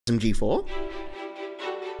SMG4?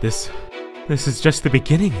 This is just the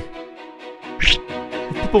beginning.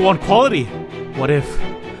 People want quality. What if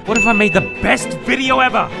I made the best video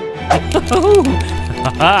ever? Oh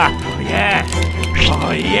yes!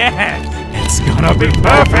 Oh yes! It's gonna be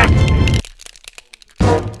perfect!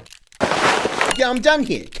 Yeah, I'm done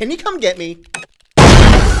here. Can you come get me?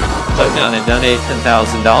 Click down and donate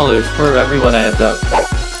 $10,000 for everyone I have done.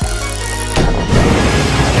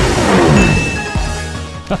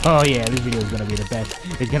 Oh yeah, this video is gonna be the best.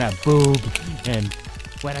 It's gonna have boob and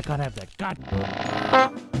when I can't have that god.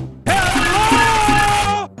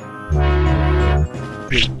 Hello!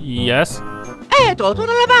 Yes? Eto,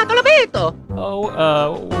 sono lavato l'abito!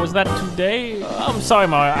 Oh, was that today? I'm sorry,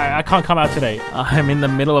 Ma, I can't come out today. I'm in the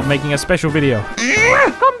middle of making a special video.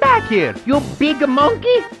 Come back here, you big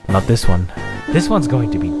monkey! Not this one. This one's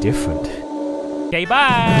going to be different. Okay,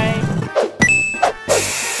 bye!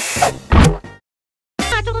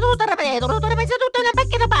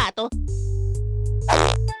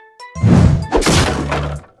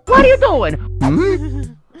 What are you doing?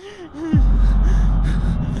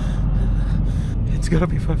 It's gonna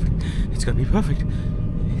be perfect. It's gonna be perfect.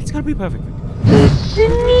 It's gonna be perfect.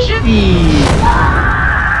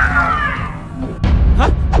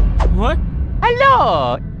 Huh? What?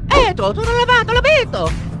 Hello! Eto, sono lavato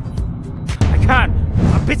l'abito! I can't.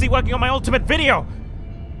 I'm busy working on my ultimate video.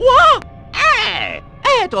 What?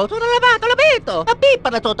 Eto, sono lavato l'abito! La pipa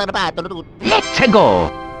na sono lavato l'abito! Let's go!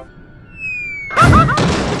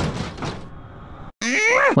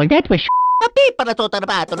 Well, that was la pipa na sono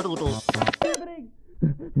lavato l'abito!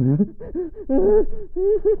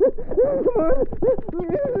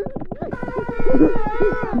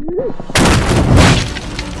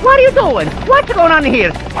 What are you doing? What's going on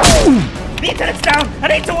here? The internet's down. I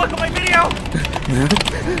need to work on my video.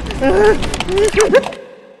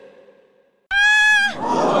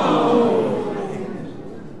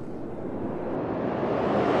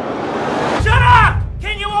 Shut up!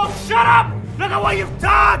 Can you all shut up? Look at what you've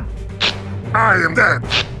done! I am dead.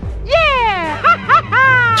 Yeah!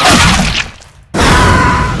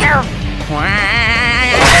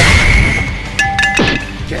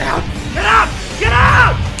 Get out! Get out! Get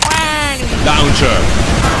out! Launcher.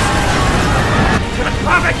 It's gonna be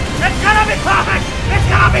perfect! It's gonna be perfect! It's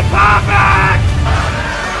gonna be perfect!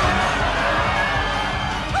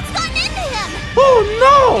 What's gotten into him? Oh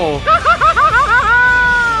no!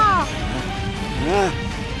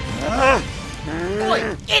 Boy,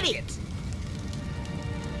 idiot!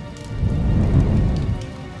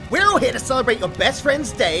 We're all here to celebrate your best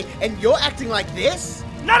friend's day, and you're acting like this?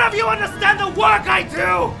 None of you understand the work I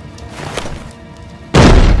do!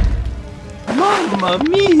 Mamma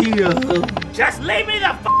mia! Just leave me the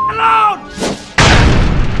f alone!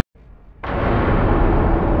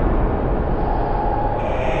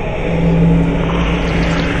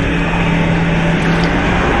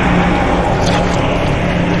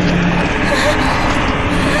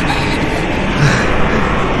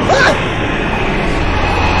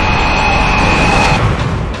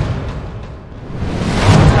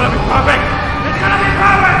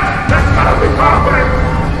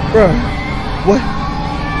 Bro,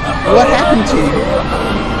 what happened to you?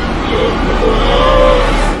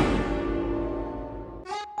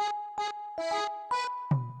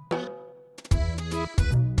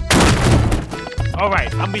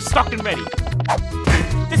 Alright, I'm restocked and ready.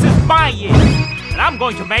 This is my year, and I'm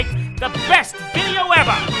going to make the best video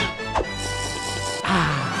ever!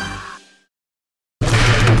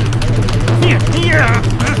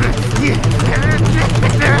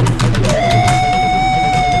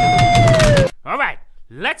 Alright,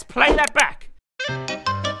 let's play that back.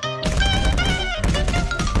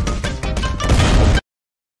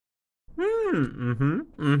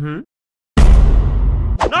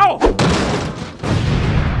 No!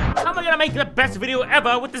 How am I gonna make the best video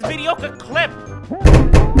ever with this mediocre clip?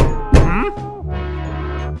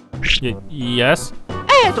 Yes?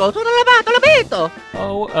 Eto, sono lavato l'abito!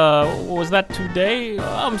 Oh, was that today?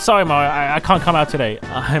 I'm sorry, Ma, I can't come out today.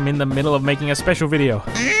 I'm in the middle of making a special video.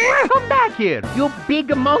 Come back here, you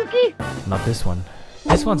big monkey! Not this one.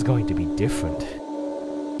 This one's going to be different.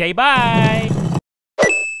 Okay, bye!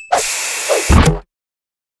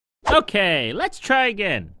 Okay, let's try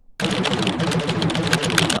again.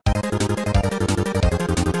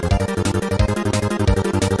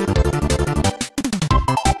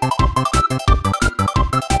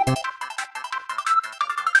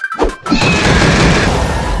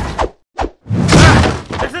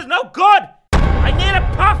 This is no good! I need it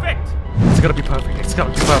perfect! It's gonna be perfect, it's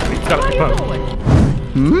gonna be perfect, it's gonna be perfect.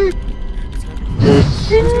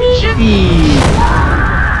 SMG4!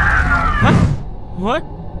 Huh? What?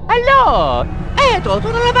 Hello! Eto,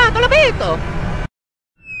 sono lavato, l'abito!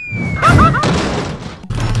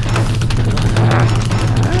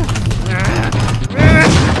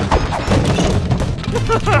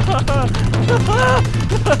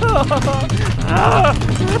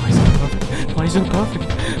 Why isn't it perfect?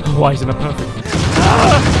 Why isn't it perfect?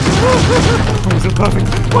 Why isn't it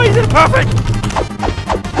perfect? Why isn't it perfect?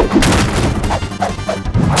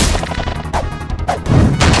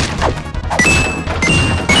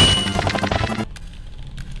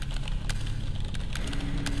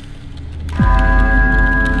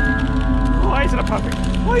 Why isn't it perfect?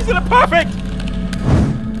 Why isn't it perfect?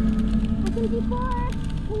 SMG4,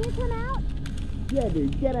 can you come out? Yeah,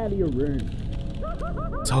 dude, get out of your room.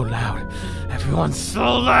 So loud. Everyone's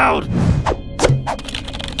so loud.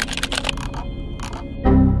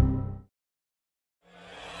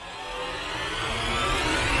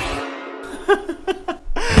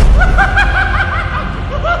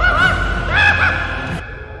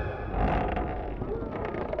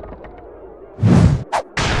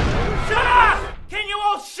 Shut up! Can you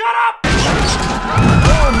all shut up?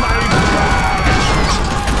 Oh my God!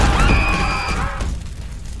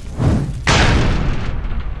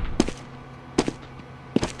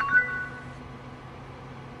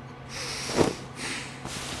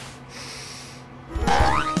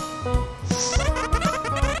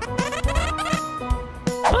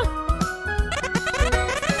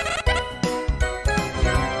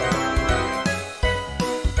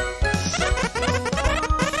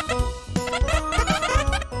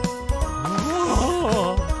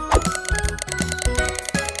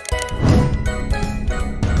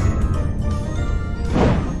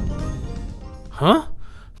 Huh?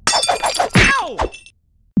 Ow!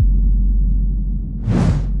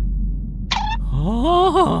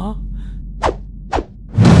 Oh.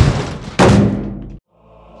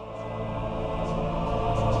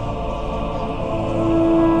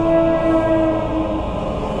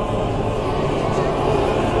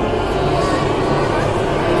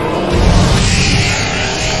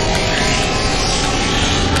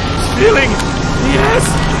 Feeling! Yes!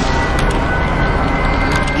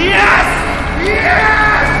 Yes!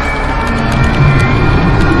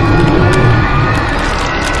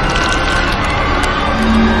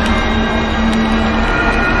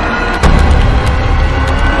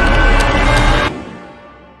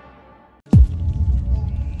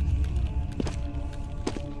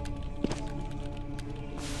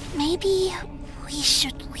 Maybe we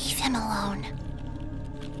should leave him alone.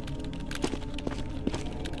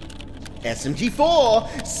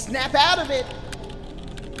 SMG4, snap out of it.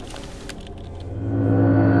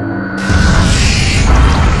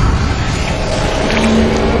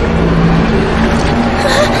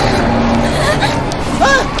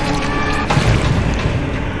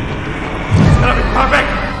 It's gonna be perfect!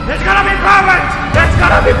 It's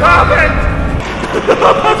gonna be perfect!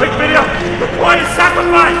 Perfect video! Why is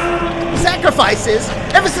sacrifice? Sacrifices?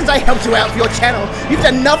 Ever since I helped you out for your channel, you've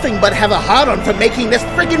done nothing but have a hard-on for making this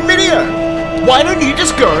friggin' video. Why don't you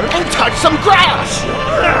just go and touch some grass?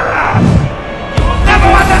 You'll never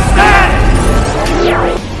understand!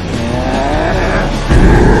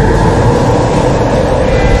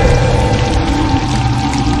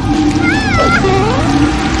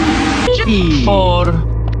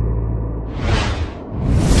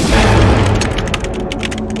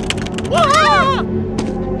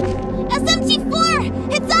 SMG4,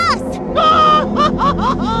 it's us!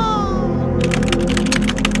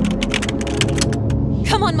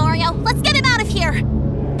 Come on, Mario, let's get him out of here!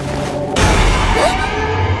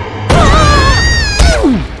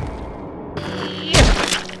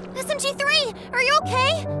 SMG3, are you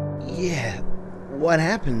okay? Yeah, what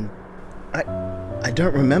happened? I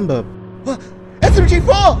don't remember.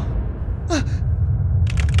 SMG4!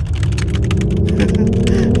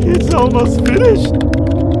 It's almost finished.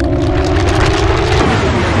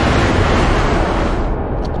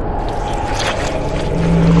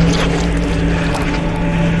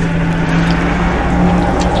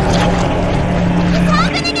 It's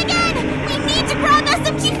happening again! We need to grab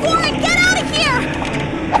SMG4 and get out of here!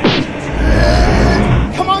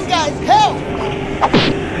 Come on, guys, help!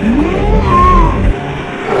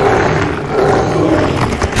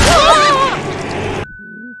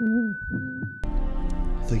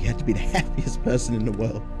 I thought you had to be the happiest person in the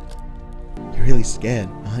world. You're really scared,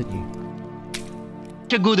 aren't you?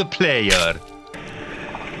 A good player.